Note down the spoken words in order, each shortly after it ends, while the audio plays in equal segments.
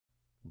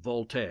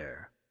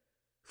Voltaire.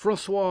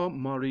 François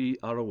Marie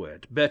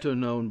Arouet, better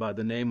known by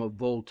the name of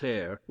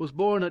Voltaire, was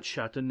born at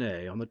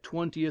Châtenay on the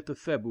 20th of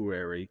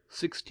February,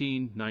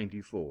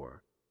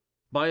 1694.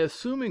 By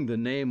assuming the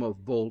name of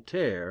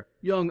Voltaire,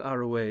 young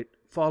Arouet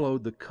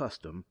followed the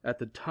custom, at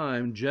the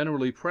time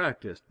generally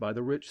practised by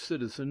the rich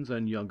citizens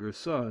and younger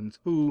sons,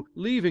 who,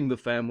 leaving the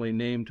family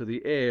name to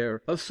the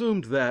heir,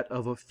 assumed that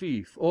of a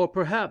fief, or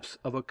perhaps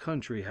of a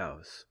country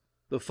house.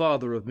 The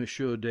father of M.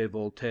 de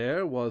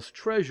Voltaire was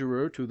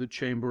treasurer to the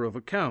Chamber of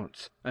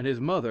Accounts, and his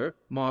mother,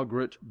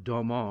 Margaret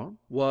d'Aumont,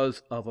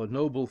 was of a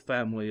noble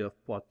family of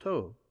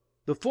Poitou.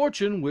 The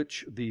fortune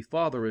which the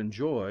father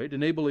enjoyed,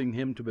 enabling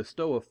him to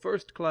bestow a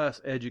first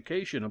class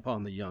education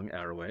upon the young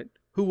Arouet,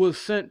 who was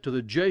sent to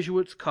the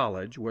Jesuits'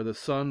 College, where the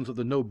sons of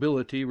the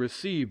nobility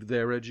received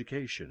their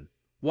education.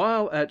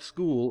 While at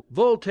school,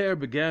 Voltaire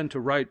began to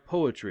write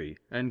poetry,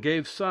 and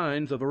gave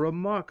signs of a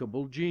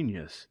remarkable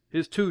genius.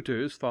 His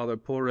tutors, Father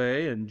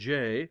Poree and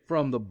Jay,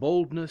 from the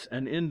boldness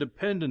and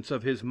independence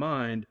of his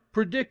mind,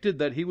 predicted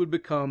that he would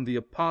become the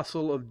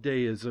apostle of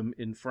Deism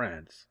in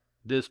France.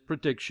 This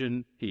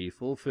prediction he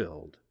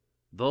fulfilled.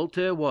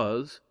 Voltaire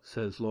was,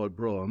 says Lord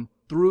Brougham,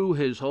 through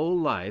his whole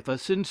life, a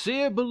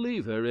sincere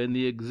believer in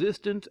the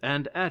existence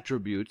and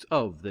attributes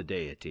of the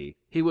Deity.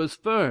 He was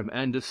firm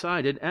and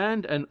decided,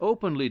 and an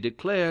openly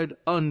declared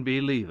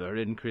unbeliever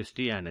in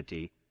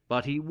Christianity.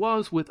 But he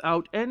was,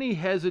 without any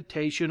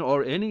hesitation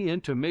or any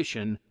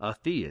intermission, a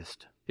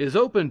theist. His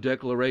open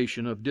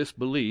declaration of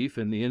disbelief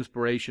in the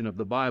inspiration of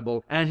the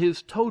Bible, and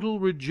his total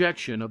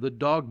rejection of the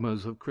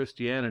dogmas of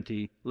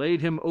Christianity, laid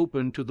him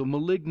open to the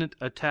malignant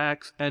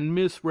attacks and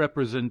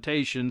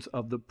misrepresentations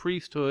of the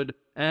priesthood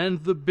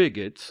and the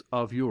bigots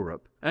of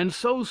Europe; and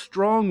so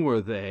strong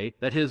were they,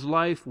 that his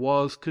life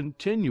was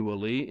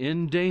continually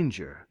in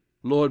danger.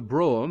 Lord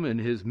Brougham, in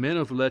his Men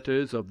of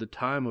Letters of the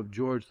time of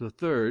George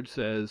III.,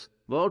 says,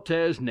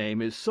 "Voltaire's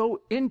name is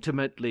so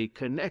intimately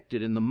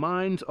connected in the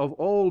minds of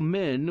all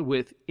men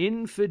with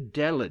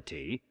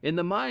infidelity, in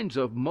the minds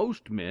of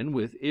most men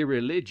with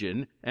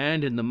irreligion,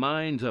 and in the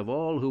minds of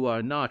all who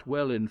are not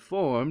well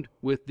informed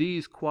with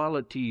these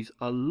qualities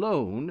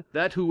alone,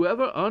 that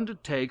whoever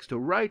undertakes to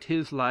write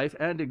his life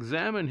and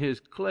examine his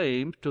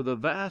claims to the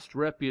vast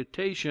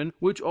reputation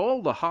which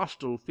all the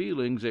hostile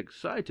feelings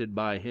excited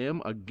by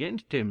him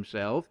against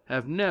himself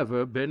have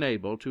never been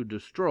able to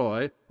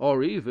destroy,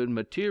 or even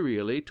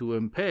materially to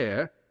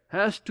impair,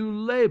 has to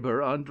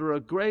labor under a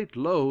great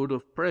load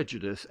of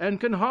prejudice, and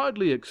can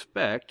hardly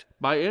expect,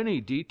 by any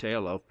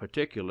detail of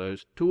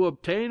particulars, to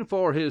obtain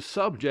for his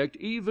subject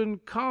even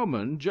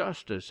common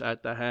justice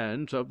at the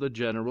hands of the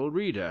general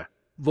reader."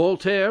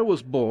 Voltaire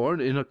was born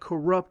in a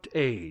corrupt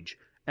age,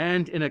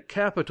 and in a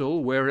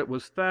capital where it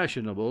was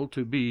fashionable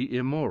to be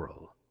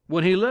immoral.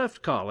 When he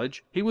left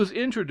college, he was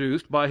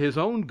introduced by his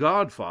own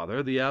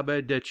godfather, the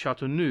Abbé de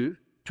Chateauneuf,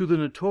 to the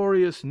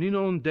notorious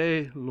Ninon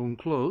de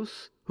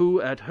l'Enclos, who,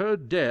 at her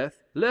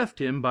death, left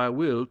him by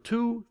will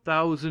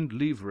 2,000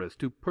 livres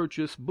to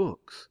purchase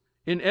books.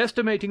 In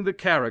estimating the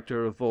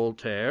character of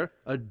Voltaire,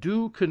 a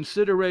due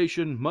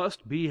consideration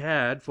must be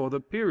had for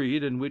the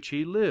period in which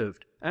he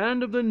lived,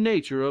 and of the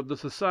nature of the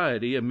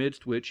society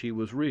amidst which he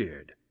was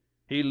reared.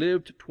 He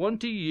lived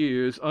 20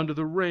 years under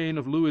the reign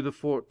of Louis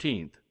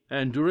XIV.,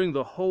 and during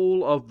the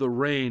whole of the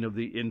reign of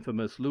the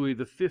infamous Louis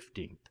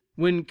XV.,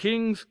 when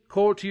kings,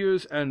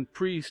 courtiers, and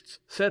priests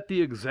set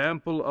the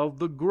example of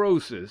the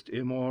grossest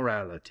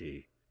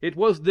immorality. It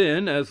was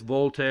then, as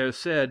Voltaire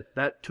said,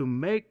 that to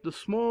make the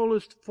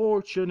smallest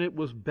fortune it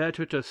was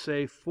better to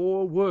say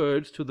 4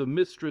 words to the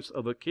mistress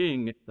of a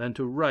king than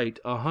to write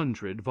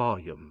 100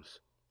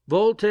 volumes.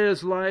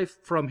 Voltaire's life,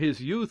 from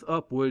his youth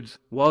upwards,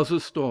 was a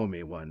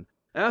stormy one.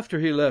 After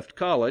he left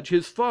college,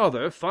 his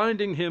father,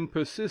 finding him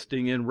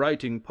persisting in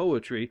writing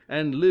poetry,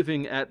 and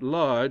living at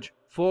large,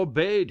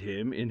 forbade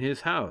him in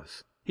his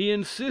house. He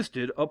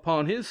insisted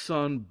upon his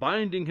son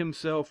binding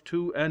himself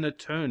to an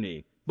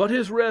attorney, but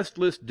his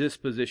restless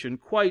disposition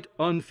quite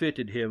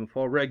unfitted him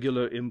for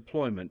regular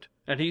employment,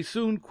 and he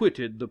soon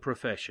quitted the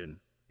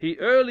profession. He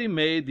early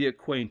made the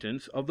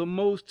acquaintance of the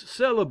most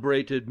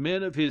celebrated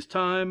men of his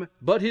time,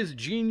 but his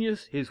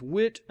genius, his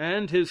wit,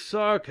 and his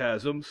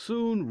sarcasm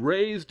soon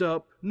raised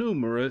up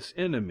numerous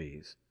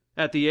enemies.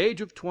 At the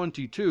age of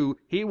 22,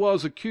 he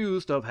was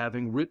accused of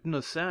having written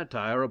a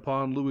satire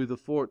upon Louis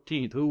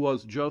XIV., who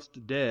was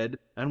just dead,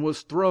 and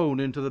was thrown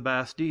into the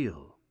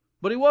Bastille.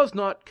 But he was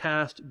not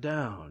cast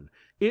down.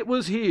 It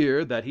was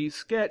here that he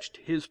sketched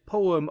his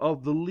poem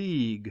of the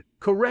League,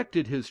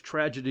 corrected his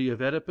tragedy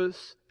of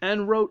Oedipus,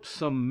 and wrote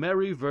some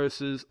merry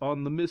verses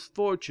on the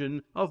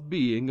misfortune of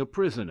being a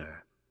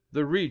prisoner.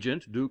 The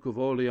Regent, Duke of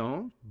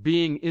Orleans,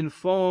 being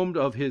informed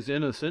of his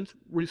innocence,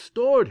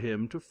 restored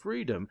him to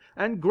freedom,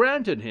 and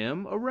granted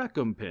him a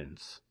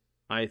recompense.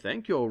 "I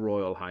thank your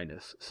Royal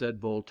Highness," said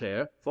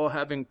Voltaire, "for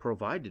having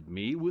provided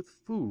me with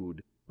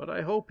food, but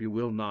I hope you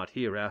will not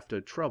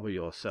hereafter trouble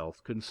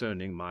yourself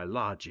concerning my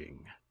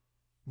lodging."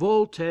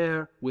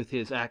 Voltaire, with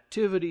his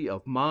activity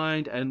of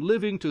mind, and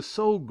living to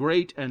so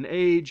great an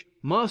age,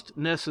 must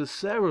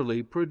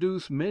necessarily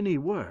produce many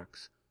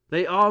works.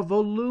 They are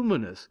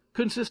voluminous,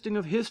 consisting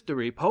of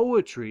history,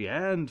 poetry,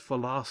 and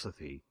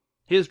philosophy.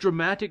 His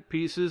dramatic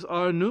pieces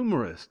are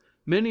numerous,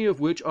 many of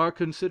which are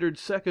considered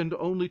second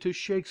only to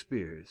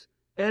Shakespeare's: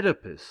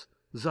 Oedipus,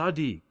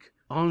 Zadig,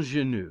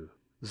 Ingenue,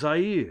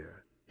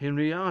 Zaire,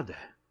 Henriade,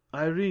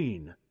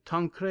 Irene,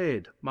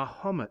 Tancred,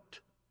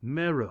 Mahomet,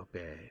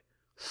 Merope,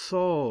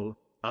 Saul,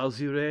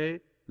 Alzire,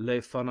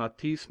 Le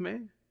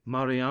Fanatisme,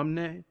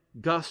 Mariamne,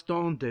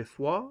 Gaston de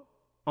Foix,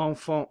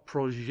 Enfant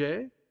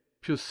Projet,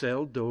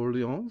 Pucelle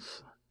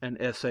d'Orleans, an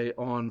essay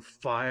on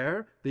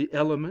Fire, the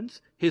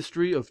Elements,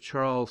 History of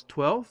Charles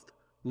XII.,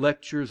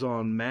 Lectures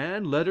on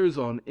Man, Letters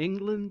on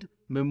England,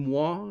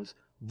 Memoirs,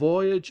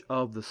 Voyage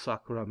of the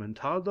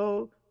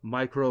Sacramentado,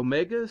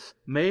 Micromegas,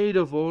 Maid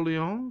of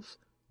Orleans,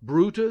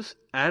 Brutus,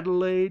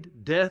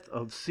 Adelaide, Death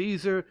of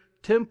Caesar,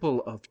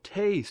 Temple of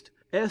Taste,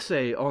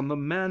 Essay on the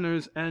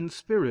Manners and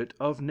Spirit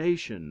of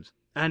Nations,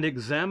 an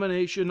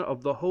Examination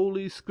of the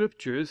Holy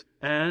Scriptures,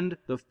 and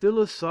the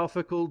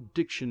Philosophical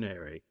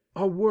Dictionary,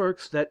 are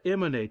works that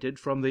emanated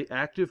from the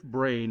active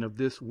brain of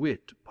this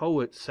wit,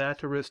 poet,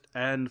 satirist,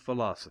 and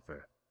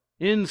philosopher.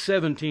 In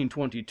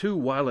 1722,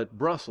 while at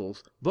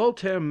Brussels,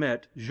 Voltaire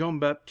met Jean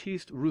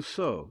Baptiste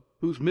Rousseau,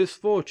 whose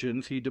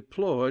misfortunes he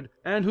deplored,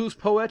 and whose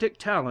poetic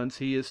talents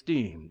he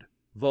esteemed.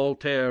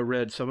 Voltaire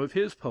read some of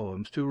his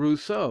poems to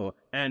Rousseau,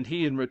 and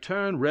he in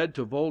return read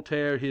to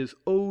Voltaire his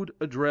Ode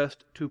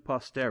addressed to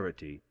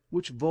Posterity,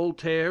 which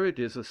Voltaire, it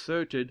is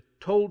asserted,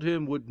 told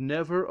him would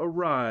never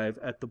arrive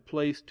at the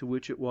place to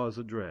which it was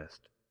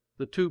addressed.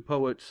 The two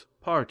poets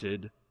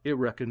parted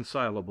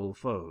irreconcilable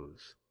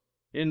foes.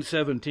 In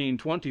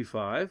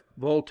 1725,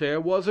 Voltaire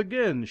was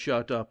again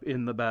shut up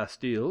in the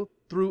Bastille,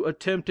 through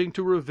attempting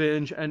to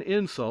revenge an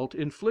insult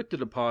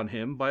inflicted upon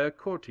him by a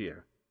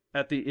courtier.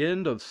 At the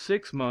end of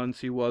 6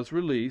 months he was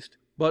released,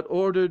 but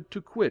ordered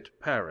to quit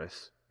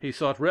Paris. He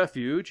sought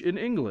refuge in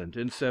England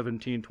in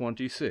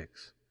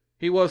 1726.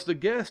 He was the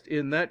guest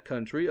in that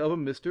country of a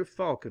Mr.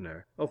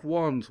 Falconer, of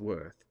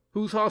Wandsworth,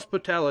 whose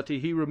hospitality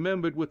he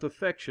remembered with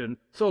affection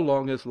so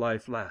long as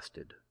life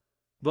lasted.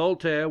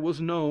 Voltaire was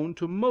known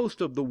to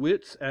most of the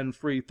wits and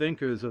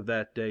freethinkers of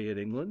that day in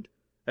England.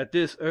 At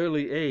this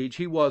early age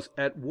he was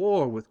at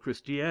war with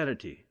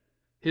Christianity.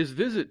 His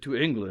visit to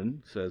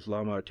England, says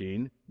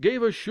Lamartine,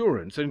 gave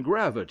assurance and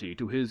gravity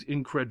to his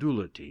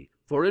incredulity,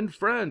 for in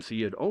France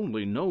he had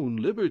only known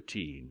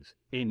libertines,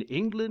 in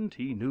England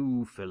he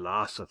knew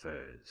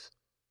philosophers.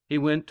 He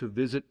went to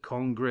visit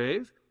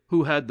Congreve,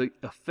 who had the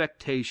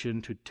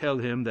affectation to tell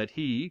him that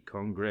he,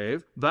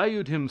 Congreve,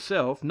 valued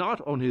himself not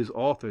on his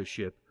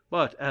authorship,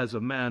 but as a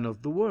man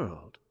of the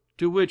world,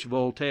 to which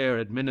Voltaire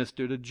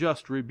administered a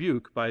just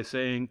rebuke by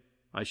saying,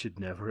 "I should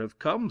never have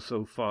come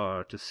so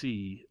far to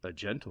see a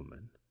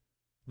gentleman."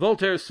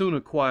 Voltaire soon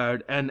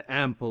acquired an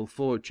ample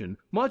fortune,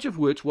 much of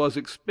which was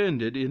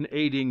expended in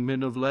aiding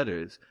men of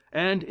letters,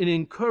 and in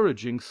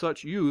encouraging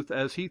such youth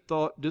as he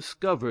thought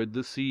discovered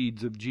the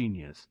seeds of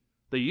genius.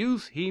 The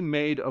use he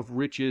made of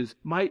riches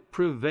might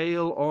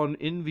prevail on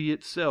envy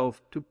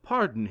itself to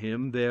pardon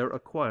him their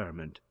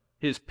acquirement.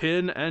 His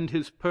pen and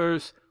his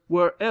purse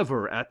were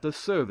ever at the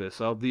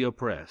service of the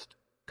oppressed.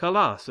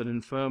 Calas, an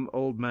infirm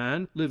old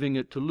man, living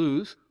at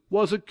Toulouse,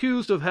 was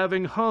accused of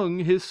having hung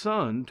his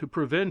son to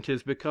prevent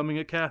his becoming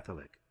a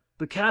Catholic.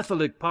 The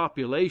Catholic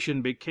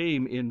population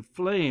became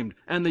inflamed,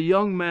 and the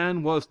young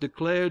man was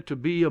declared to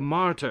be a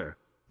martyr.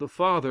 The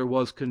father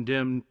was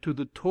condemned to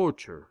the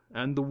torture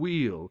and the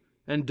wheel,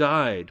 and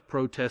died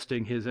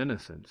protesting his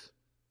innocence.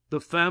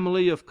 The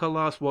family of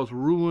Calas was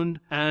ruined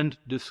and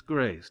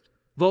disgraced.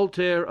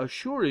 Voltaire,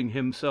 assuring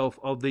himself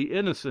of the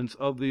innocence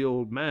of the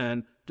old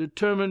man,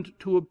 determined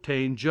to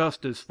obtain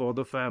justice for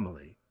the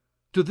family.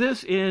 To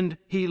this end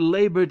he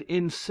labored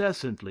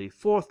incessantly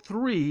for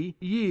 3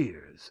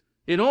 years.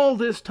 In all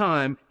this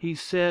time, he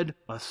said,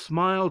 a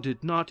smile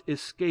did not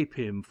escape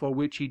him for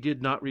which he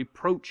did not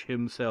reproach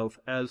himself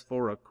as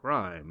for a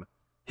crime.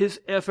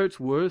 His efforts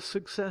were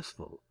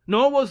successful.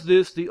 Nor was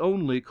this the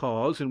only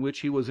cause in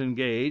which he was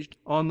engaged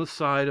on the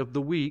side of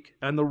the weak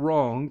and the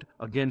wronged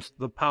against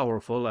the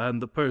powerful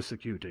and the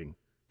persecuting.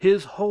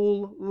 His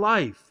whole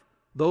life,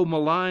 though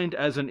maligned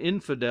as an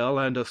infidel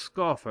and a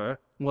scoffer,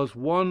 was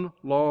one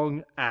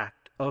long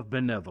act of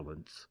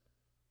benevolence.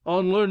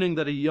 On learning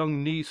that a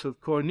young niece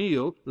of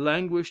Corneille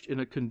languished in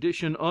a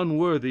condition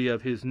unworthy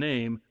of his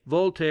name,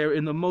 Voltaire,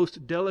 in the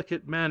most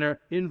delicate manner,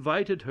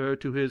 invited her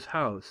to his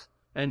house,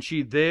 and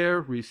she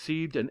there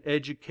received an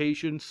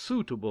education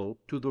suitable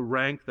to the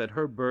rank that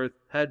her birth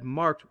had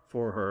marked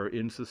for her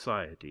in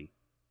society.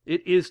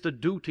 It is the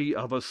duty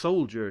of a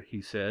soldier,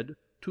 he said,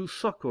 to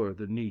succor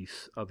the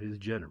niece of his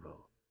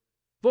general.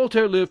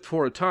 Voltaire lived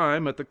for a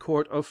time at the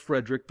court of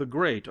Frederick the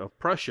Great of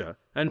Prussia,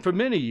 and for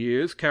many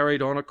years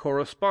carried on a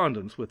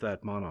correspondence with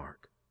that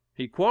monarch.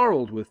 He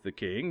quarreled with the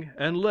king,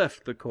 and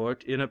left the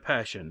court in a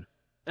passion.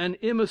 An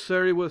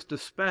emissary was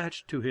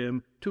dispatched to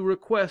him to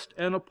request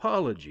an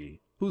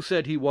apology, who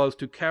said he was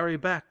to carry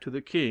back to the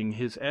king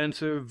his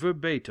answer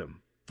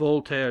verbatim.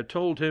 Voltaire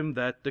told him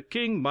that the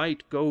king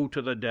might go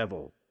to the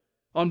devil.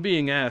 On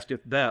being asked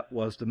if that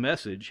was the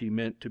message he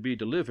meant to be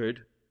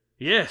delivered,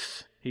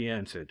 "Yes," he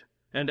answered,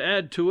 "and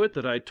add to it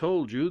that I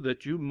told you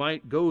that you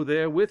might go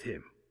there with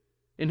him."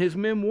 In his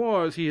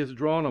Memoirs he has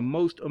drawn a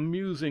most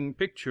amusing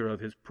picture of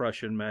his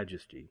Prussian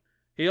Majesty.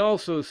 He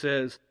also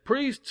says,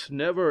 "Priests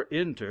never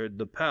entered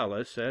the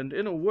palace, and,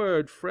 in a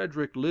word,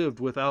 Frederick lived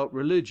without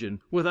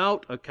religion,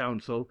 without a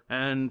council,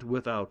 and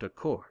without a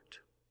court."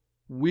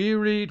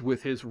 Wearied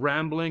with his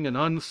rambling and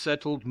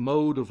unsettled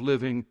mode of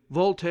living,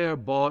 Voltaire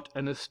bought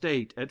an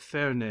estate at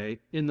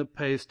Ferney, in the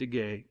Pays de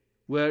Gais,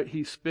 where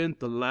he spent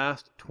the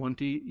last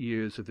 20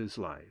 years of his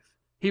life.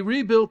 He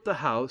rebuilt the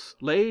house,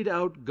 laid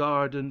out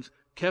gardens,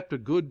 kept a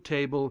good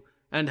table,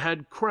 and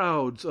had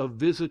crowds of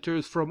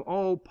visitors from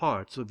all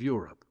parts of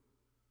Europe.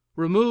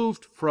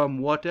 Removed from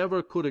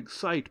whatever could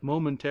excite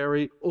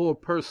momentary or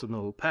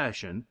personal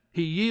passion,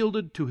 he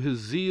yielded to his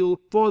zeal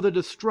for the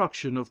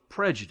destruction of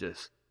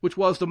prejudice, which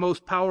was the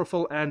most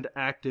powerful and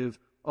active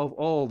of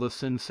all the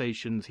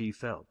sensations he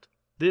felt.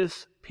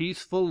 This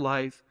peaceful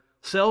life,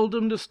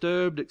 seldom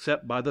disturbed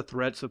except by the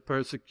threats of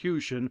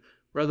persecution,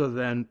 rather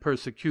than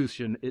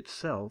persecution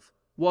itself,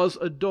 was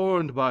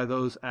adorned by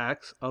those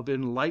acts of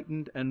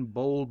enlightened and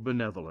bold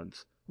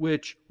benevolence,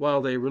 which,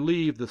 while they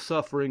relieve the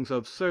sufferings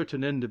of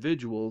certain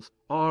individuals,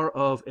 are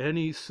of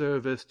any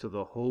service to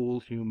the whole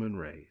human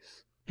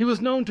race. He was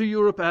known to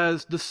Europe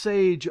as the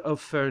Sage of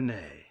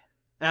Ferney.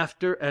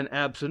 After an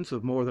absence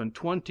of more than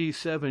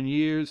 27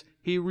 years,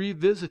 he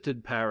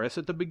revisited Paris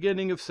at the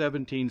beginning of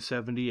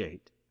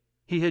 1778.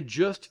 He had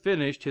just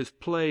finished his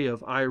play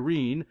of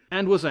Irene,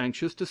 and was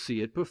anxious to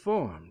see it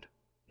performed.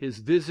 His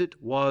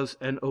visit was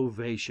an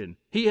ovation.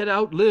 He had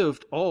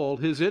outlived all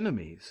his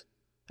enemies.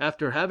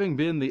 After having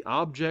been the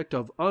object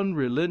of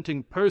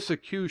unrelenting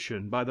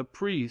persecution by the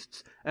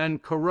priests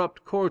and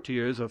corrupt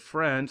courtiers of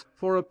France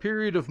for a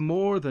period of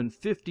more than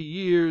 50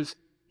 years,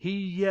 he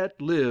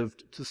yet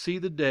lived to see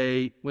the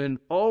day when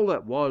all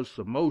that was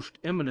the most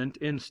eminent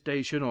in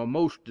station, or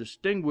most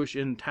distinguished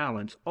in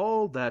talents,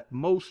 all that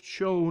most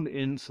shone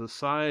in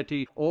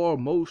society, or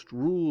most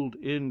ruled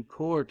in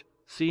court,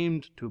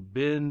 seemed to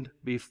bend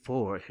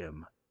before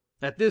him.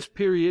 At this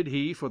period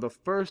he, for the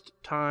first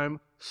time,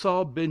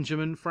 saw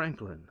Benjamin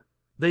Franklin.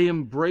 They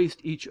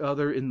embraced each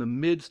other in the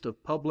midst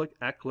of public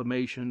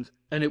acclamations,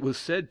 and it was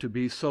said to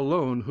be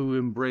Solon who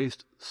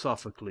embraced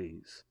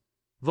Sophocles.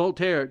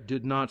 Voltaire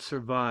did not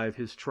survive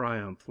his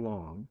triumph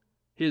long.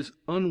 His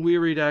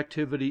unwearied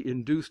activity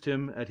induced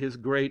him, at his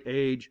great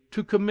age,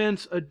 to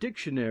commence a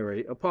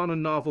dictionary upon a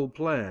novel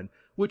plan,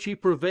 which he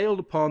prevailed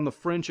upon the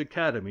French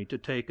Academy to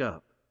take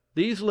up.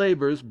 These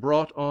labors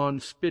brought on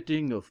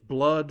spitting of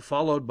blood,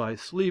 followed by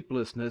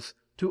sleeplessness,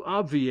 to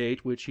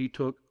obviate which he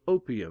took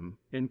opium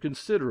in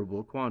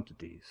considerable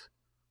quantities.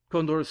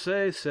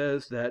 Condorcet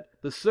says that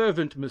the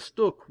servant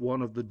mistook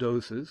one of the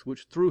doses,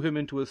 which threw him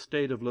into a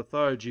state of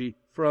lethargy,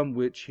 from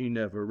which he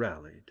never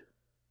rallied.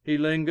 He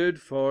lingered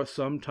for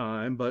some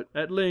time, but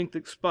at length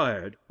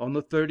expired on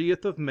the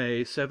 30th of May,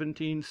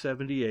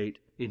 1778,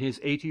 in his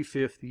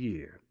 85th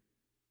year.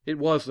 It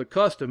was the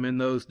custom in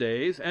those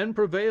days, and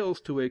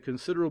prevails to a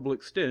considerable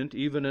extent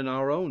even in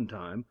our own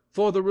time,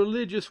 for the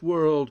religious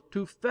world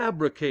to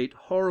fabricate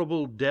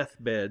horrible death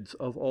beds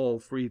of all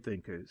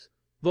Freethinkers.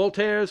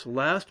 Voltaire's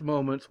last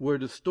moments were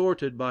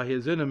distorted by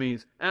his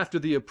enemies after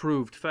the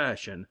approved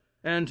fashion,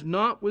 and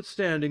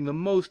notwithstanding the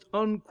most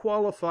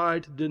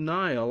unqualified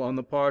denial on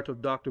the part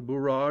of Dr.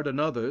 Burard and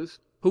others,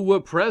 who were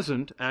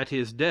present at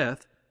his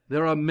death,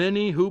 there are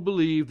many who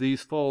believe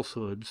these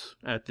falsehoods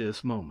at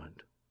this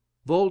moment.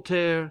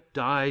 Voltaire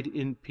died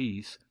in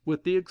peace,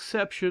 with the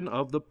exception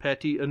of the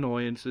petty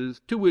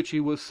annoyances to which he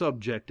was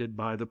subjected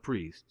by the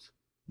priests.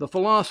 The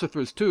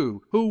philosophers,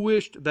 too, who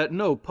wished that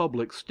no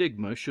public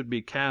stigma should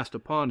be cast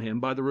upon him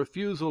by the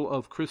refusal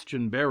of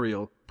Christian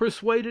burial,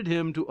 persuaded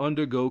him to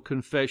undergo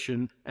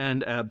confession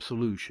and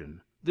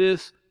absolution.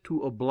 This,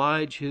 to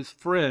oblige his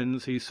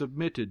friends, he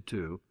submitted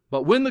to,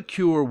 but when the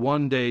cure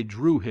one day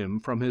drew him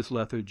from his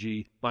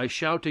lethargy, by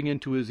shouting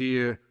into his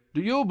ear,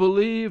 "Do you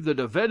believe the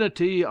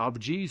divinity of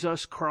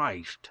Jesus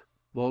Christ?"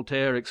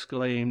 Voltaire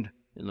exclaimed,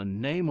 "In the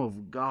name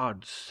of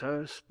God,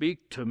 sir,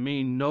 speak to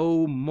me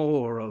no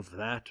more of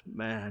that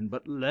man,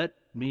 but let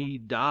me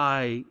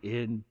die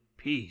in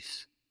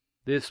peace."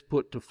 This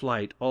put to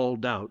flight all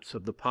doubts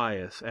of the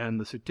pious, and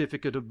the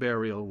certificate of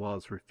burial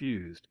was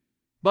refused.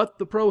 But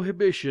the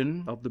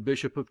prohibition of the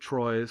Bishop of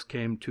Troyes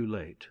came too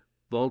late.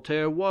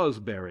 Voltaire was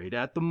buried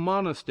at the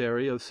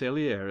monastery of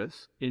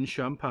Celieres, in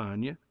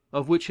Champagne,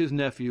 of which his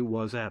nephew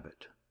was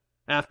abbot.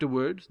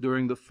 Afterwards,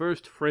 during the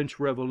first French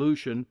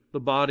Revolution, the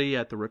body,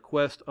 at the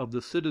request of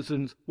the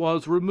citizens,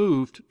 was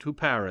removed to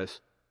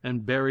Paris,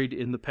 and buried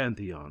in the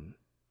Pantheon.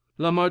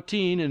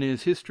 Lamartine, in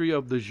his History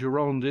of the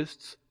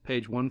Girondists,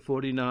 page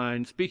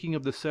 149, speaking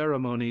of the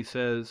ceremony,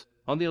 says,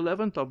 "On the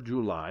 11th of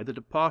July, the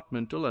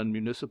departmental and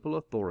municipal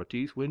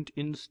authorities went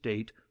in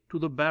state to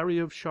the Barry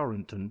of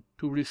Charenton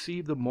to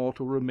receive the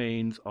mortal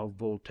remains of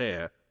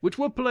Voltaire, which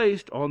were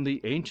placed on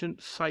the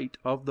ancient site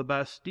of the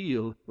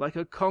Bastille, like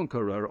a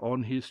conqueror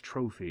on his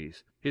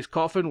trophies. His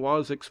coffin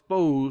was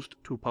exposed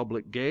to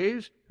public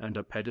gaze, and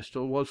a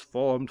pedestal was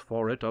formed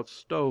for it of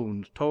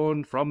stones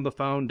torn from the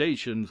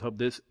foundations of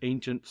this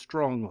ancient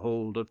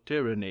stronghold of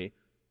tyranny,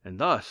 and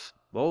thus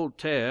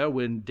Voltaire,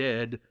 when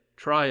dead,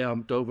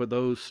 triumphed over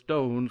those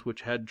stones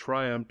which had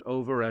triumphed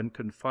over and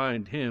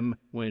confined him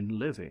when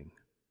living.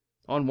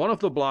 On one of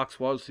the blocks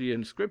was the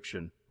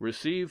inscription,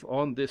 "Receive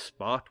on this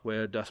spot,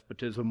 where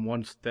despotism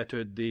once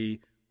fettered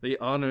thee, the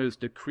honors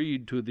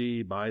decreed to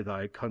thee by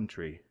thy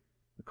country."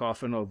 The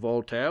coffin of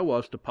Voltaire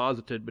was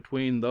deposited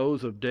between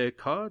those of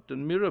Descartes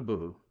and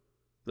Mirabeau,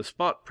 the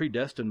spot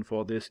predestined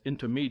for this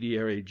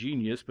intermediary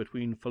genius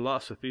between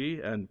philosophy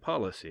and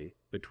policy,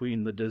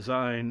 between the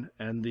design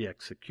and the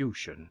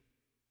execution.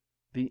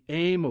 The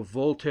aim of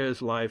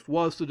Voltaire's life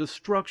was the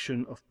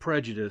destruction of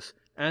prejudice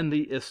and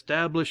the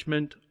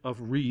establishment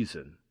of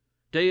reason.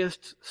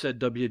 Deists, said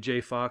W.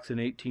 J. Fox in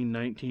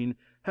 1819,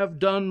 have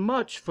done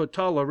much for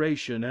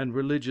toleration and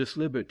religious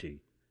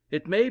liberty.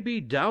 It may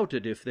be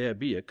doubted if there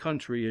be a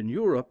country in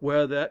Europe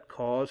where that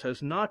cause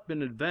has not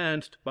been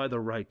advanced by the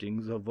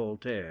writings of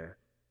Voltaire.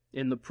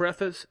 In the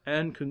preface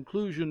and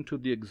conclusion to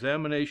the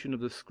examination of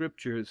the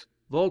Scriptures,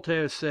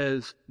 Voltaire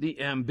says,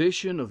 "The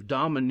ambition of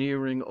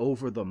domineering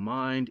over the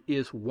mind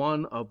is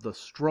one of the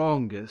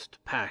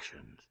strongest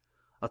passions.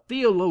 A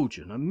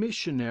theologian, a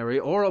missionary,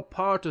 or a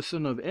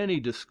partisan of any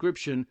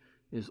description,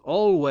 is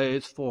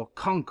always for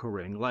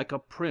conquering like a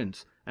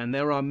prince, and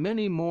there are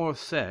many more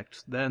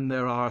sects than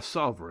there are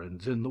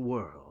sovereigns in the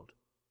world.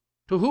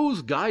 To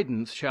whose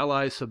guidance shall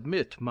I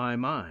submit my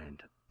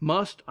mind?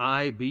 Must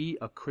I be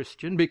a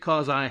Christian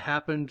because I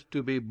happened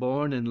to be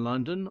born in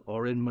London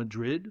or in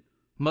Madrid?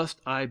 Must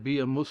I be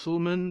a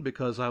Mussulman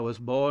because I was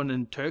born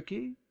in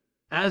Turkey?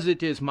 As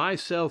it is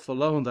myself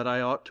alone that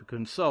I ought to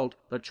consult,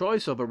 the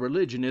choice of a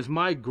religion is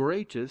my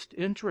greatest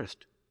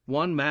interest.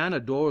 One man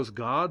adores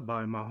God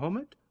by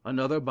Mahomet,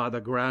 another by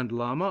the Grand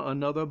Lama,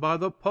 another by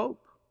the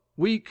Pope.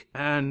 Weak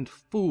and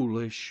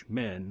foolish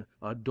men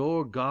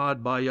adore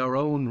God by your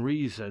own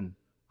reason.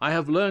 I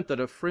have learnt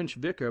that a French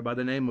vicar by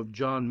the name of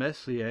John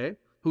Meslier,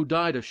 who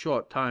died a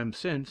short time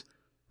since,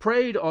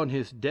 prayed on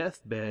his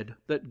death bed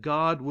that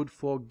God would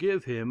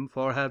forgive him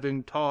for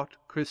having taught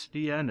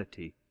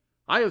Christianity.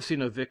 I have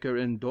seen a vicar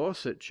in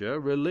Dorsetshire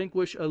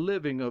relinquish a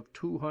living of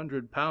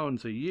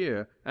 £200 a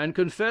year, and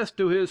confess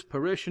to his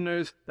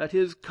parishioners that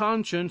his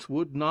conscience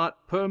would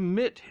not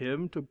permit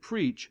him to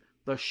preach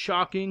the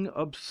shocking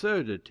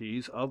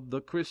absurdities of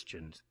the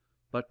Christians.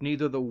 But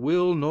neither the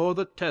will nor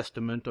the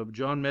testament of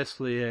John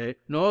Meslier,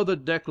 nor the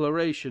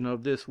declaration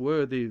of this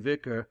worthy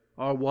vicar,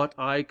 are what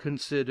I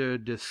consider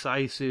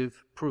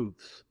decisive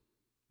proofs.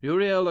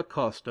 Uriel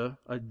Acosta,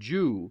 a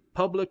Jew,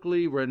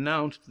 publicly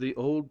renounced the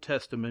Old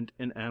Testament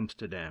in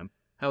Amsterdam.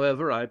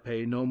 However, I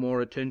pay no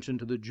more attention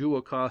to the Jew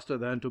Acosta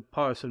than to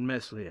Parson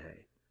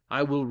Meslier.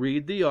 I will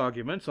read the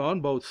arguments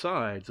on both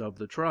sides of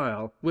the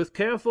trial, with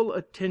careful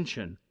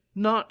attention,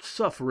 not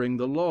suffering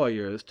the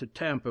lawyers to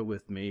tamper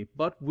with me,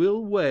 but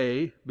will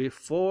weigh,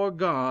 before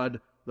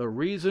God, the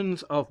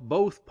reasons of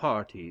both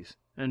parties,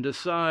 and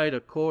decide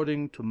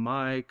according to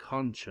my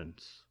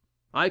conscience.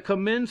 I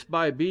commence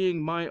by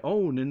being my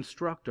own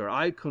instructor.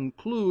 I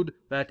conclude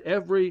that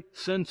every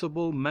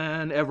sensible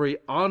man, every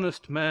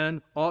honest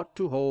man, ought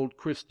to hold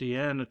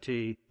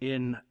Christianity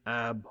in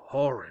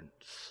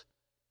abhorrence.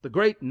 The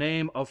great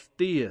name of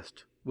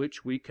Theist,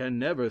 which we can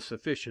never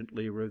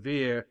sufficiently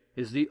revere,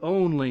 is the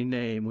only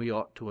name we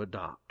ought to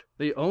adopt.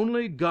 The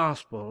only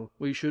gospel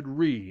we should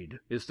read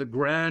is the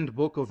grand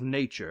book of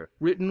nature,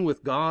 written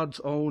with God's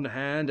own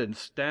hand and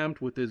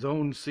stamped with his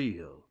own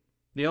seal.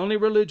 The only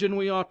religion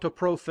we ought to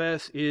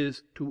profess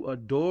is to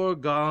adore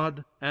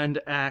God and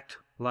act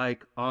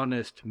like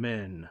honest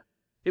men.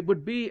 It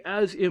would be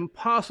as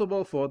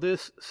impossible for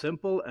this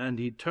simple and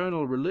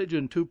eternal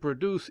religion to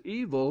produce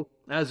evil,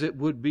 as it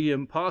would be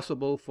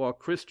impossible for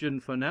Christian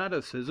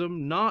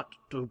fanaticism not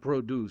to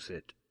produce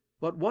it.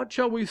 But what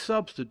shall we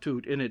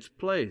substitute in its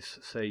place,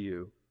 say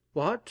you?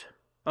 What?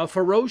 A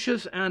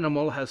ferocious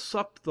animal has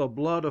sucked the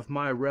blood of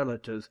my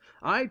relatives.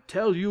 I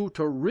tell you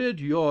to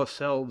rid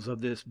yourselves of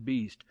this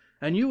beast,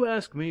 and you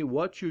ask me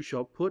what you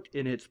shall put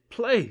in its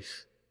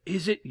place.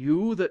 Is it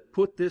you that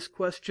put this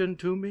question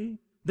to me?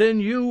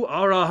 Then you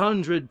are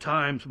 100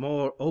 times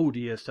more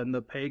odious than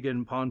the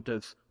pagan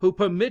pontiffs, who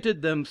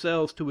permitted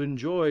themselves to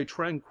enjoy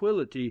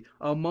tranquillity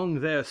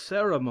among their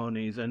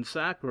ceremonies and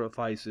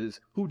sacrifices,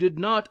 who did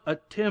not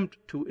attempt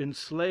to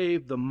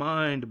enslave the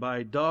mind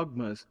by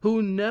dogmas,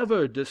 who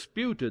never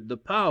disputed the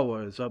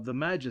powers of the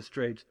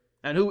magistrates,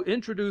 and who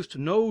introduced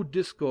no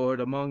discord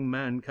among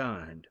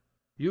mankind.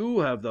 You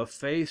have the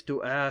face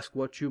to ask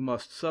what you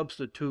must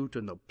substitute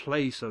in the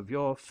place of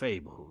your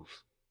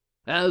fables.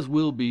 As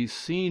will be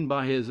seen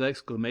by his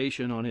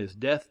exclamation on his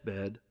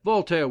deathbed,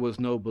 Voltaire was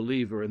no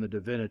believer in the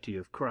divinity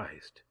of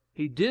Christ.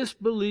 He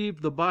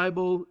disbelieved the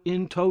Bible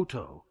in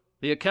toto.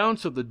 The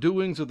accounts of the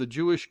doings of the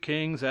Jewish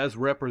kings, as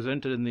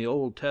represented in the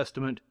Old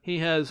Testament, he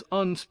has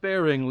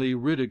unsparingly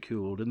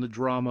ridiculed in the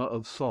drama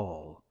of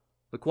Saul.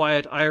 The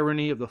quiet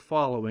irony of the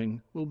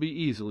following will be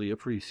easily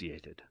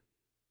appreciated.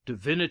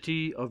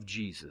 Divinity of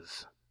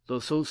Jesus. The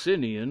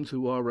Socinians,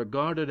 who are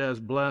regarded as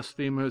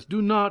blasphemers,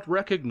 do not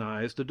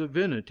recognize the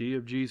divinity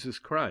of Jesus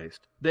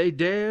Christ. They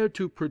dare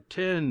to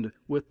pretend,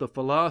 with the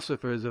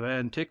philosophers of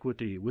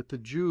antiquity, with the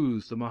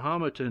Jews, the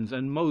Mahometans,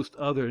 and most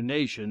other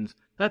nations,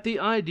 that the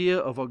idea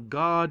of a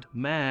God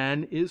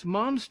man is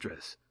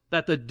monstrous,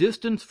 that the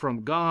distance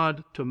from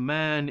God to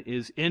man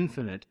is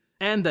infinite,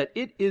 and that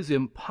it is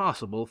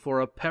impossible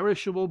for a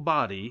perishable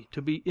body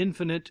to be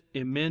infinite,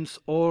 immense,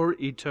 or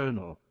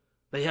eternal.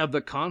 They have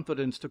the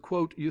confidence to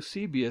quote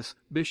Eusebius,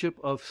 Bishop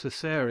of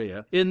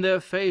Caesarea, in their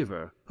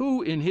favor,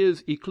 who, in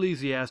his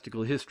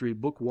Ecclesiastical History,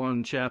 Book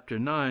 1, Chapter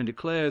 9,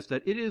 declares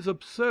that it is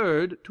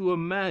absurd to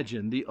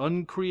imagine the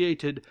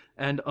uncreated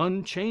and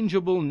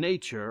unchangeable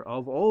nature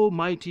of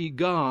Almighty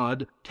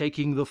God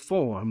taking the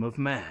form of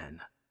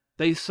man.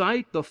 They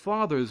cite the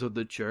fathers of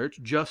the Church,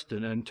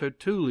 Justin and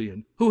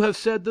Tertullian, who have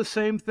said the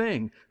same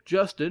thing,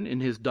 Justin in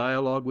his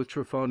dialogue with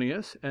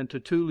Trophonius, and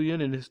Tertullian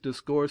in his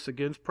discourse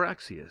against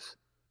Praxeas.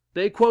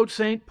 They quote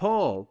St.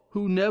 Paul,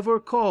 who never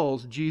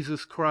calls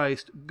Jesus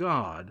Christ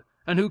God,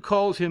 and who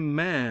calls him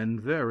man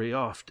very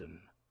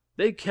often.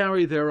 They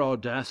carry their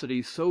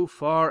audacity so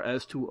far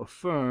as to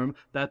affirm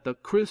that the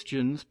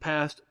Christians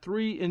passed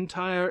 3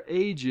 entire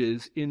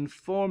ages in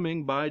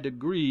forming by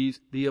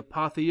degrees the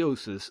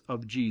apotheosis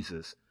of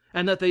Jesus,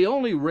 and that they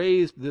only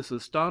raised this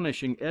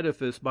astonishing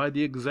edifice by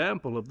the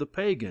example of the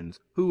pagans,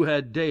 who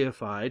had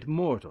deified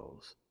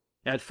mortals.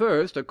 At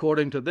first,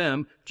 according to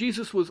them,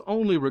 Jesus was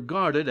only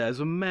regarded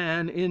as a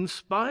man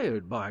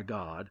inspired by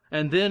God,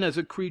 and then as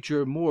a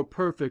creature more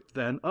perfect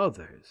than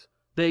others.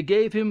 They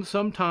gave him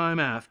some time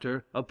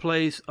after a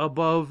place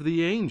above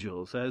the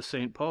angels, as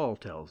St. Paul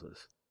tells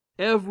us.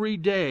 Every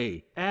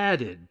day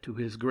added to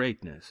his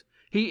greatness.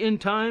 He in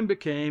time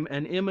became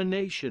an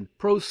emanation,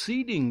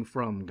 proceeding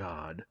from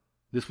God.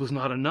 This was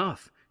not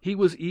enough. He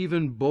was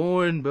even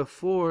born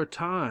before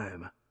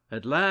time.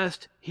 At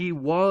last he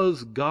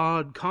was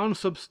God,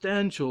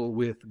 consubstantial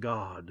with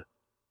God.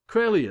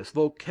 Crellius,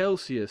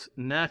 Vogelsius,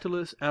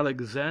 Natalis,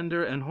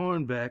 Alexander, and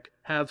Hornbeck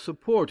have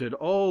supported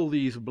all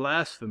these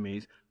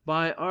blasphemies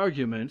by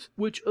arguments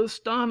which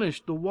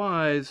astonish the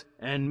wise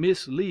and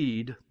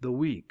mislead the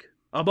weak.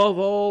 Above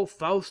all,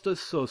 Faustus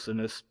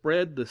Socinus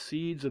spread the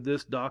seeds of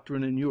this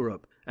doctrine in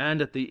Europe,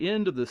 and at the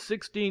end of the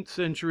 16th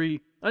century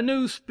a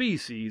new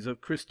species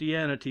of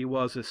Christianity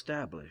was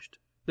established.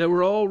 There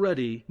were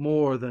already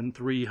more than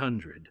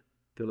 300.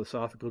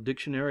 Philosophical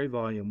Dictionary,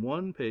 Volume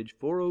 1, page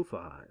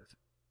 405.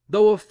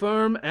 Though a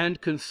firm and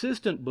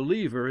consistent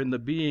believer in the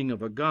being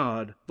of a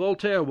God,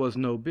 Voltaire was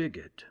no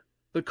bigot.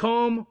 The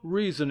calm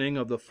reasoning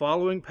of the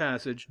following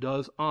passage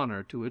does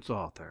honor to its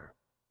author.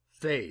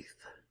 Faith.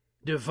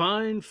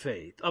 Divine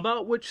faith,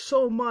 about which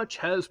so much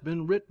has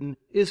been written,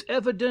 is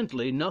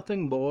evidently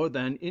nothing more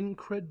than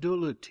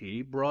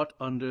incredulity brought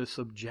under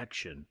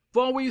subjection.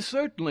 For we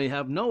certainly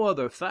have no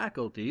other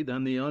faculty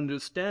than the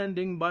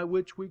understanding by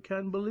which we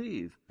can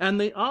believe, and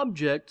the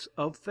objects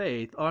of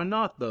faith are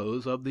not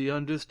those of the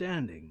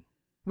understanding.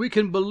 We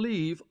can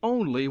believe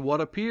only what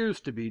appears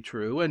to be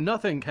true, and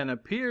nothing can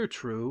appear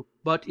true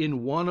but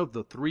in one of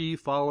the 3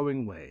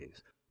 following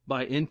ways: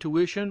 by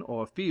intuition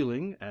or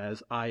feeling,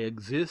 as I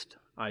exist,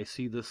 I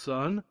see the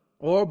sun;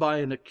 or by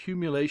an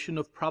accumulation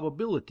of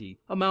probability,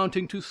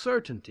 amounting to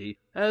certainty,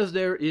 as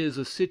there is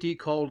a city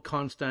called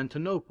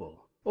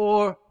Constantinople;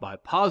 or by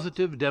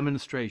positive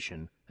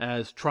demonstration,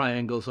 as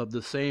triangles of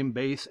the same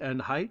base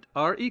and height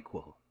are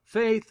equal.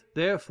 Faith,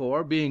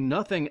 therefore, being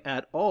nothing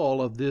at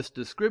all of this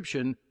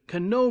description,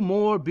 can no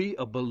more be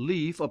a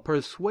belief, a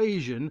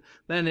persuasion,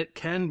 than it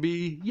can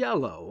be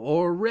yellow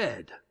or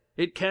red.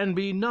 It can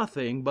be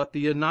nothing but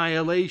the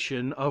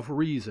annihilation of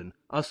reason,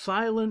 a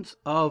silence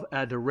of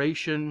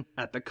adoration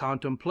at the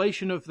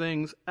contemplation of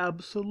things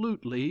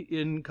absolutely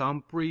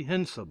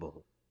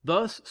incomprehensible.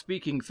 Thus,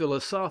 speaking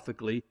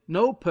philosophically,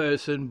 no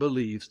person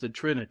believes the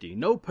Trinity,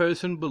 no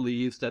person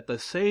believes that the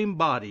same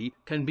body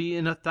can be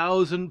in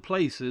 1,000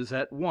 places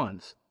at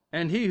once,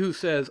 and he who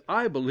says,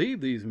 I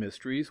believe these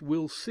mysteries,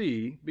 will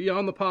see,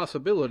 beyond the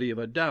possibility of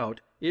a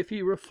doubt, if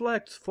he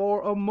reflects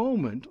for a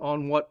moment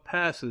on what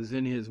passes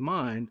in his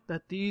mind,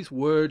 that these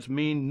words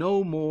mean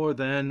no more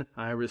than,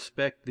 I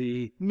respect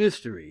the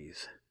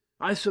mysteries.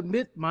 I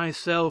submit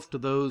myself to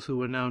those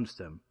who announce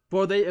them,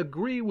 for they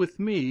agree with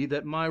me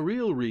that my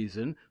real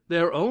reason,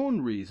 their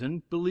own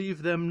reason,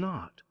 believe them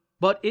not.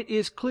 But it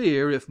is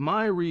clear, if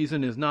my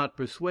reason is not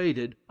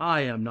persuaded,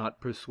 I am not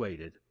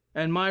persuaded,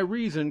 and my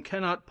reason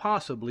cannot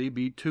possibly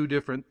be 2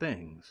 different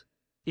things.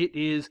 It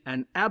is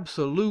an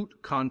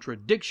absolute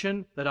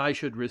contradiction that I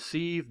should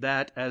receive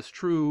that as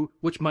true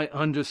which my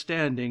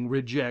understanding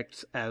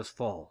rejects as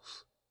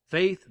false.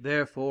 Faith,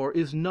 therefore,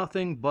 is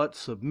nothing but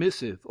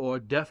submissive or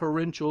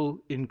deferential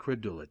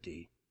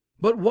incredulity.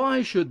 But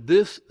why should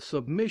this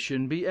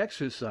submission be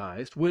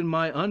exercised when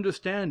my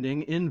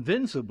understanding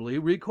invincibly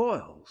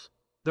recoils?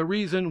 The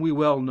reason, we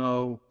well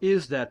know,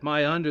 is that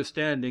my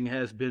understanding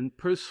has been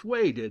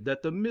persuaded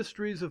that the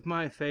mysteries of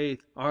my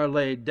faith are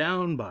laid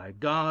down by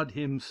God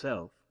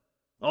himself.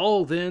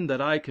 All then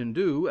that I can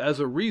do, as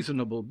a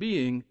reasonable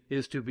being,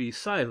 is to be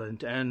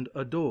silent and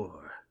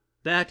adore.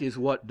 That is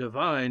what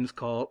divines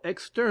call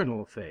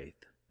external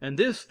faith; and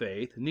this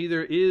faith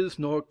neither is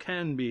nor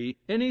can be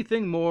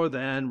anything more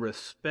than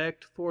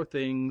respect for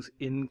things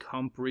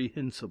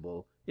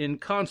incomprehensible, in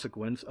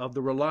consequence of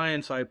the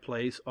reliance I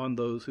place on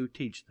those who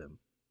teach them.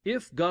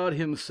 If God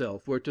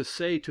himself were to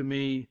say to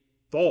me,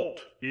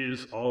 "Thought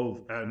is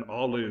of an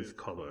olive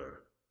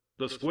color.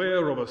 The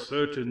square of a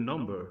certain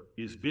number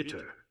is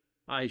bitter,"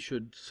 I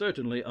should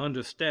certainly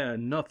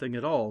understand nothing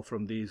at all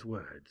from these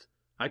words.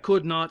 I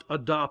could not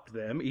adopt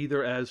them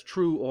either as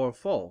true or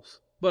false,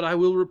 but I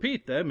will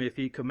repeat them if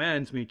he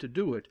commands me to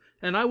do it,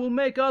 and I will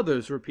make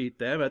others repeat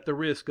them at the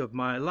risk of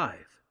my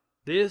life.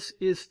 This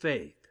is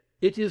faith.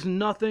 It is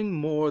nothing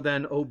more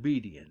than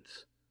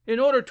obedience. In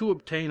order to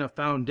obtain a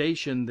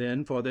foundation,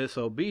 then, for this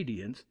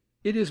obedience,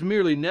 it is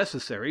merely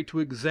necessary to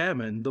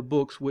examine the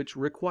books which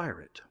require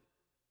it.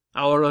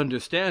 Our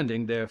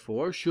understanding,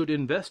 therefore, should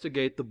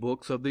investigate the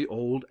books of the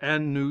Old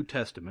and New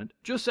Testament,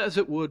 just as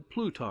it would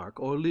Plutarch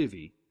or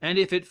Livy, and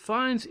if it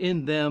finds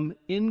in them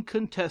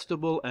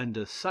incontestable and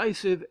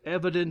decisive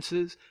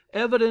evidences,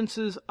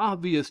 evidences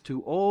obvious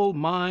to all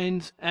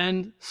minds,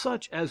 and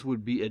such as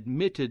would be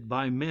admitted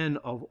by men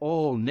of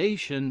all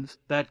nations,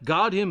 that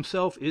God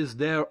himself is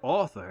their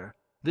author,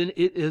 then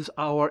it is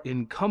our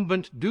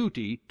incumbent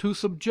duty to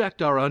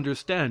subject our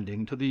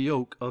understanding to the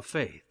yoke of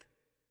faith.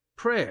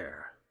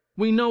 Prayer.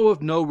 We know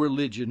of no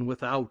religion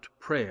without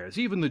prayers.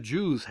 Even the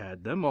Jews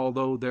had them,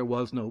 although there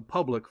was no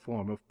public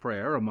form of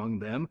prayer among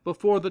them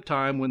before the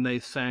time when they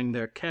sang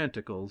their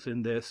canticles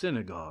in their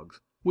synagogues,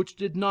 which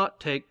did not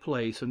take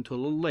place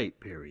until a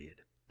late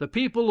period. The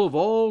people of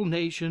all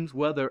nations,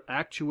 whether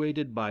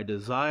actuated by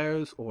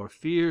desires or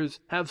fears,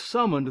 have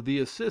summoned the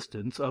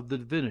assistance of the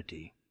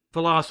divinity.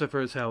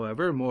 Philosophers,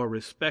 however, more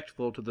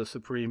respectful to the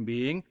Supreme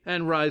Being,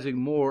 and rising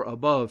more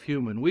above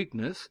human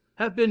weakness,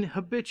 have been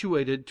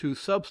habituated to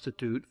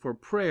substitute for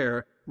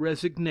prayer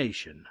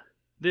resignation.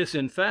 This,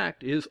 in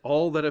fact, is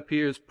all that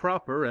appears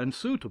proper and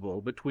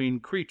suitable between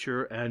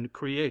creature and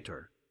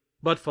creator.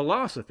 But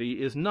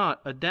philosophy is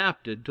not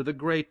adapted to the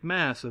great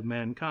mass of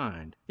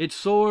mankind. It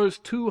soars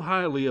too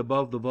highly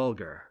above the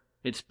vulgar.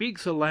 It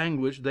speaks a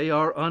language they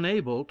are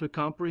unable to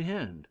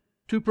comprehend.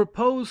 To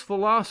propose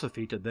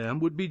philosophy to them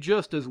would be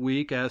just as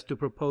weak as to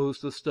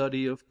propose the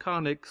study of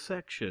conic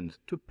sections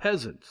to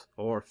peasants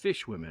or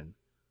fishwomen.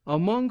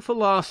 Among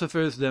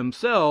philosophers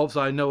themselves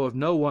I know of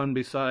no one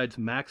besides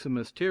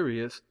Maximus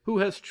Tyrius who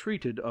has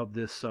treated of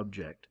this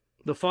subject.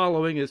 The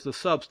following is the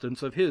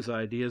substance of his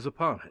ideas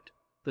upon it.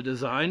 The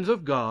designs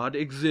of God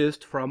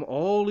exist from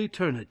all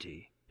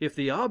eternity. If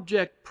the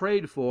object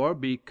prayed for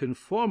be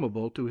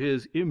conformable to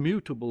his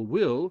immutable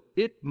will,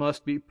 it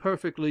must be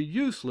perfectly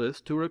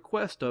useless to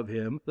request of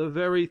him the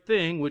very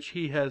thing which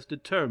he has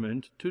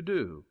determined to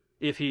do.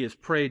 If he is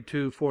prayed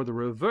to for the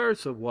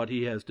reverse of what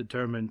he has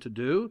determined to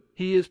do,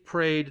 he is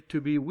prayed to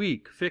be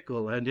weak,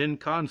 fickle, and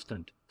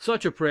inconstant.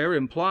 Such a prayer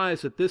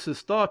implies that this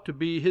is thought to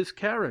be his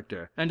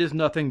character, and is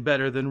nothing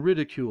better than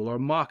ridicule or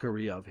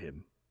mockery of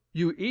him.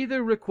 You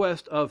either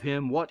request of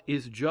him what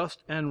is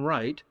just and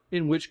right,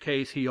 in which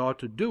case he ought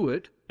to do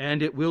it,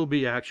 and it will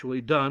be actually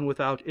done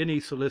without any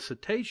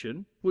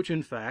solicitation, which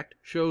in fact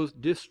shows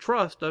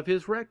distrust of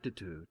his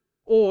rectitude;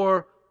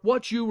 or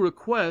what you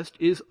request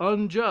is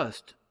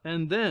unjust,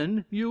 and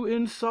then you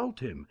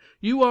insult him.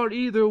 You are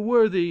either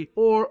worthy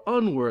or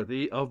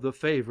unworthy of the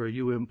favor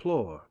you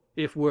implore.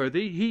 If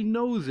worthy, he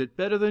knows it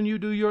better than you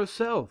do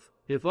yourself.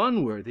 If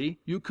unworthy,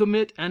 you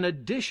commit an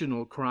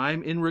additional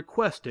crime in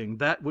requesting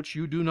that which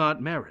you do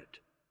not merit.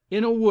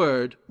 In a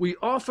word, we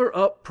offer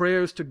up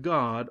prayers to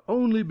God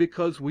only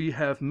because we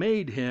have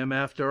made him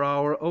after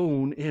our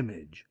own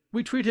image.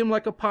 We treat him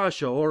like a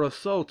pasha or a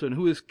sultan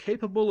who is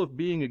capable of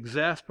being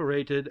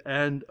exasperated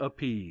and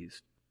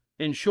appeased.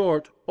 In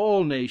short,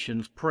 all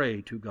nations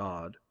pray to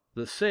God.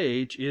 The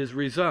sage is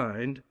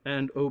resigned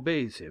and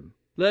obeys him.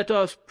 Let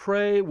us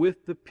pray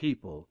with the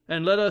people,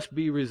 and let us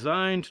be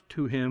resigned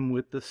to him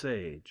with the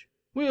sage.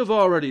 We have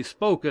already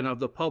spoken of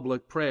the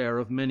public prayer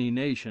of many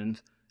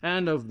nations,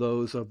 and of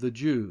those of the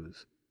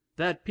Jews.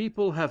 That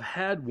people have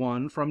had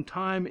one from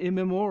time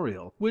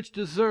immemorial, which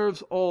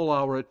deserves all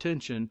our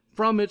attention,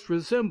 from its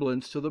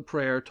resemblance to the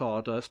prayer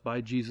taught us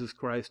by Jesus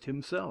Christ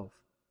himself.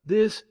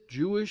 This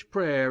Jewish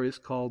prayer is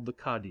called the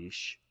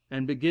Kaddish,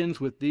 and begins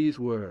with these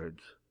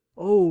words: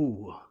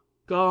 "O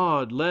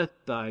God,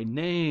 let thy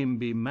name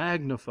be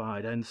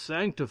magnified and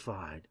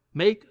sanctified.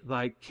 Make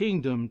thy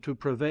kingdom to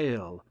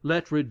prevail.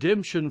 Let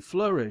redemption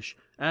flourish,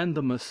 and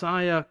the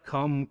Messiah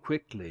come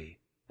quickly."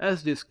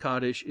 As this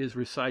Kaddish is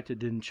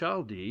recited in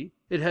Chaldee,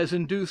 it has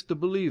induced the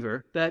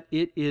believer that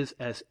it is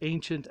as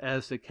ancient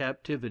as the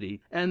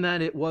captivity, and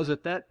that it was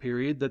at that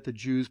period that the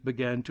Jews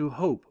began to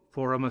hope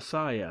for a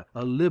Messiah,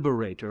 a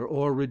liberator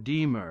or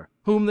redeemer,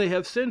 whom they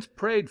have since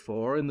prayed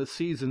for in the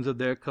seasons of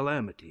their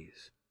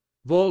calamities.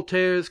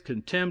 Voltaire's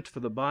contempt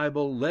for the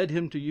Bible led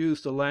him to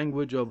use the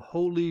language of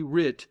Holy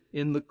Writ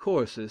in the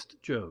coarsest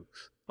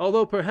jokes.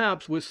 although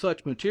perhaps with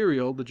such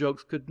material the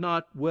jokes could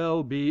not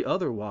well be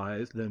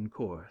otherwise than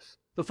coarse.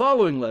 The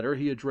following letter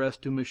he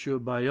addressed to M.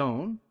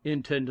 Bayon,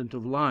 Intendant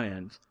of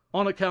Lyons,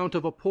 on account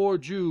of a poor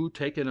Jew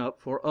taken up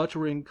for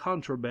uttering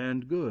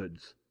contraband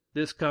goods.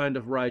 This kind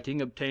of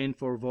writing obtained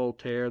for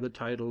Voltaire the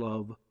title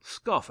of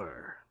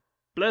Scoffer.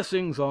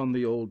 Blessings on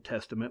the Old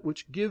Testament,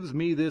 which gives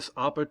me this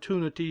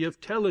opportunity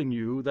of telling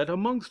you that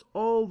amongst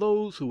all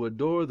those who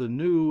adore the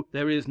New,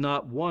 there is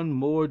not one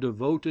more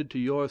devoted to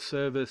your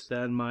service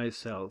than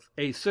myself,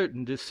 a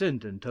certain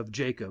descendant of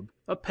Jacob,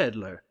 a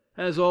pedlar,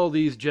 as all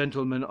these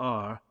gentlemen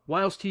are,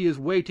 whilst he is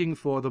waiting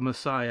for the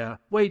Messiah,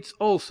 waits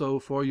also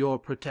for your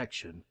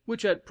protection,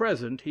 which at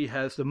present he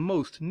has the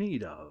most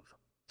need of.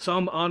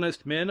 Some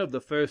honest men of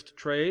the first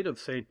trade of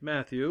St.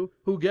 Matthew,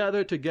 who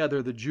gather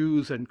together the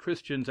Jews and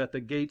Christians at the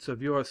gates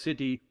of your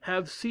city,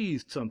 have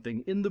seized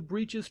something in the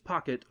breeches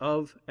pocket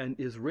of an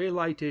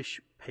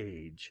Israelitish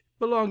page,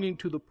 belonging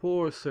to the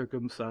poor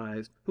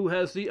circumcised, who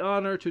has the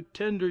honor to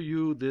tender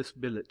you this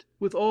billet,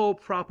 with all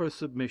proper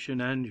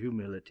submission and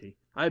humility.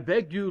 I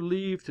beg you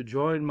leave to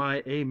join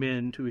my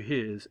amen to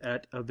his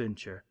at a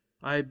venture.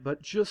 I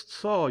but just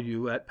saw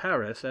you at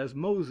Paris as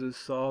Moses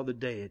saw the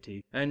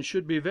Deity, and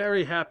should be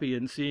very happy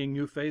in seeing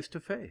you face to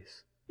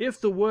face.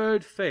 If the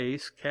word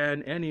face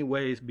can any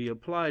ways be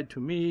applied to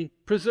me,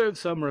 preserve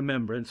some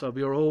remembrance of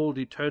your old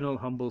eternal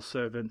humble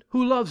servant,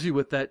 who loves you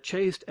with that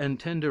chaste and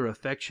tender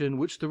affection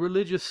which the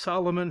religious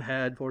Solomon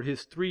had for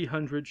his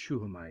 300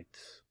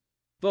 Shuhamites.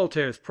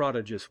 Voltaire's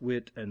prodigious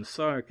wit and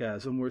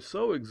sarcasm were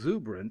so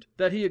exuberant,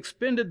 that he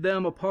expended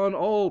them upon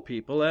all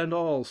people and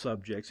all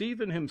subjects,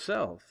 even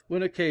himself,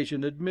 when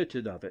occasion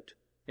admitted of it.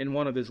 In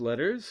one of his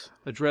letters,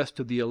 addressed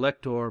to the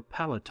Elector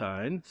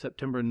Palatine,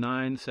 September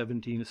 9,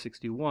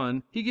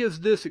 1761, he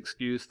gives this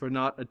excuse for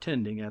not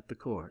attending at the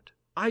court: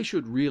 "I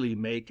should really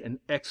make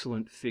an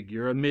excellent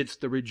figure amidst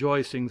the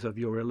rejoicings of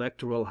your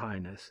electoral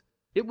highness.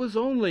 It was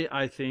only,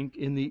 I think,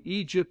 in the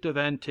Egypt of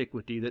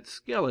antiquity that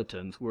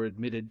skeletons were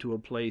admitted to a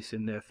place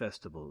in their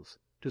festivals.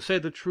 To say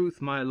the truth,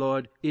 my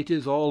lord, it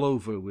is all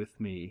over with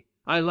me.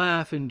 I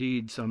laugh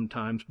indeed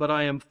sometimes, but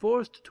I am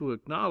forced to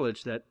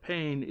acknowledge that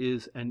pain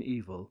is an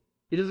evil.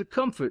 It is a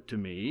comfort to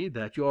me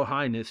that your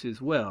highness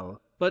is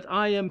well, but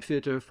I am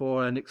fitter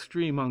for an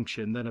extreme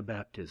unction than a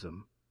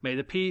baptism. May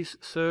the peace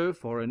serve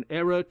for an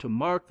era to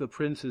mark the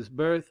prince's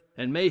birth,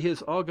 and may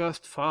his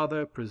august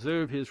father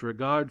preserve his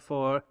regard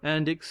for,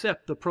 and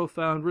accept the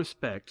profound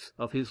respects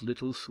of his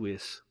little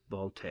Swiss,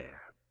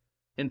 Voltaire."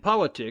 In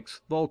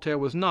politics, Voltaire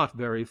was not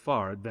very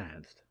far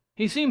advanced.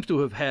 He seems to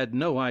have had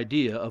no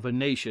idea of a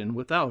nation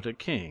without a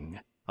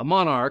king. A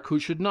monarch who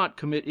should not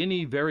commit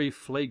any very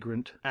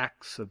flagrant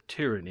acts of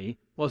tyranny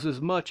was as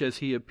much as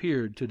he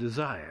appeared to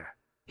desire.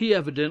 He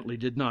evidently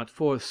did not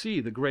foresee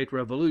the great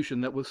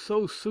revolution that was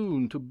so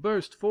soon to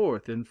burst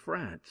forth in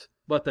France,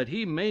 but that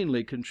he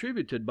mainly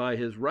contributed by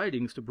his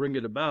writings to bring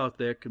it about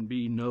there can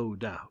be no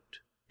doubt.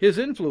 His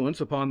influence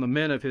upon the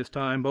men of his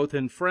time, both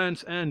in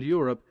France and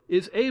Europe,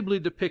 is ably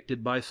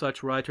depicted by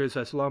such writers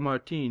as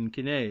Lamartine,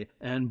 Quinet,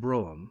 and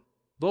Brougham.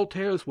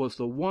 Voltaire's was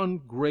the one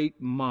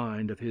great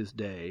mind of his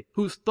day,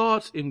 whose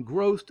thoughts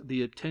engrossed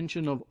the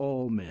attention of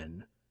all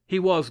men. He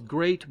was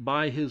great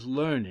by his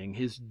learning,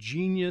 his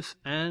genius,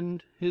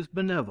 and his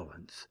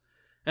benevolence.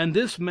 And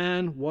this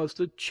man was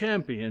the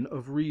champion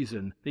of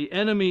reason, the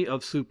enemy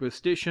of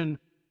superstition,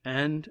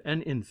 and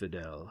an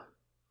infidel.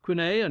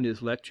 Quinet, in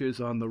his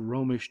lectures on the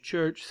Romish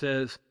Church,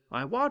 says,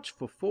 "I watched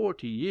for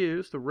 40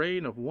 years the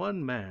reign of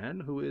one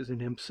man, who is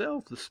in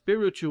himself the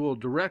spiritual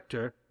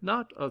director,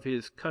 not of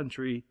his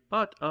country,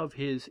 but of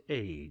his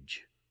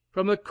age.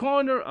 From the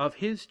corner of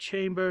his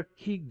chamber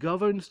he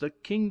governs the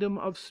kingdom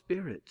of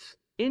spirits.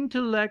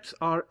 Intellects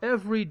are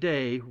every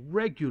day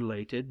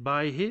regulated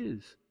by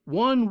his.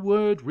 One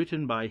word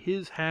written by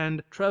his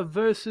hand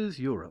traverses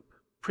Europe.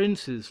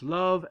 Princes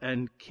love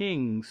and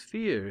kings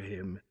fear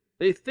him.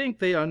 They think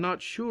they are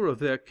not sure of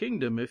their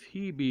kingdom if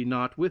he be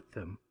not with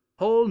them.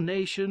 Whole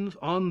nations,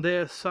 on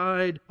their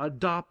side,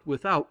 adopt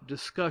without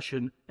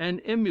discussion,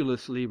 and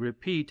emulously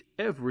repeat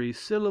every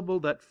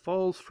syllable that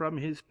falls from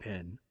his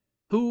pen.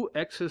 Who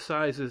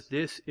exercises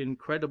this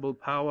incredible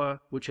power,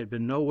 which had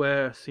been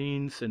nowhere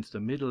seen since the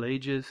Middle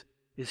Ages?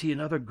 Is he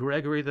another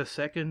Gregory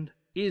II.?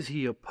 Is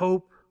he a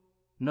pope?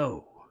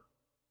 No.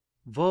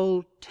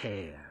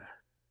 Voltaire.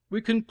 We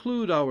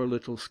conclude our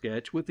little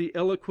sketch with the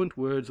eloquent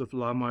words of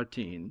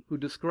Lamartine, who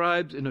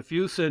describes in a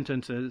few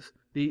sentences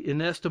the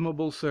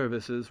inestimable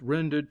services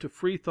rendered to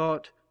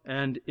Freethought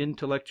and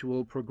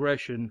intellectual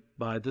progression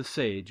by the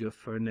sage of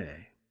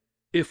Ferney.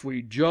 If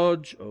we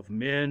judge of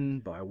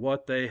men by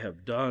what they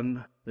have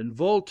done, then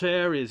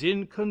Voltaire is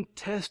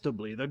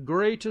incontestably the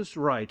greatest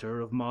writer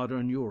of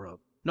modern Europe.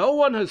 No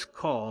one has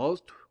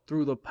caused,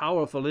 through the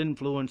powerful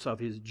influence of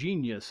his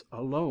genius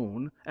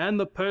alone, and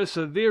the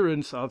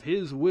perseverance of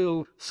his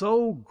will,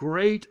 so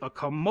great a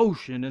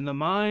commotion in the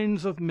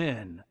minds of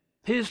men.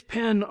 His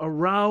pen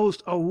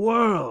aroused a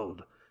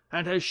world,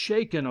 and has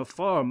shaken a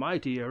far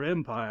mightier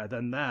empire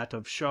than that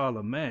of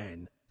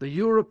Charlemagne, the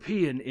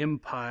European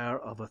empire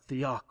of a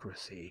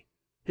theocracy.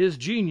 His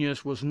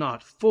genius was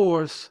not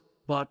force,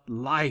 but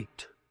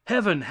light.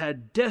 Heaven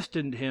had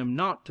destined him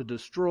not to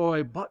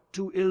destroy, but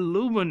to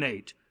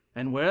illuminate,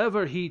 and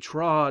wherever he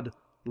trod,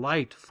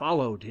 light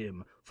followed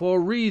him,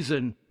 for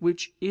reason,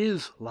 which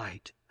is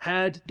light,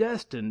 had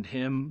destined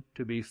him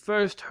to be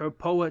first her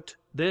poet,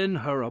 then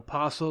her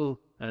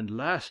apostle, and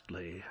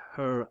lastly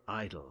her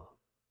idol.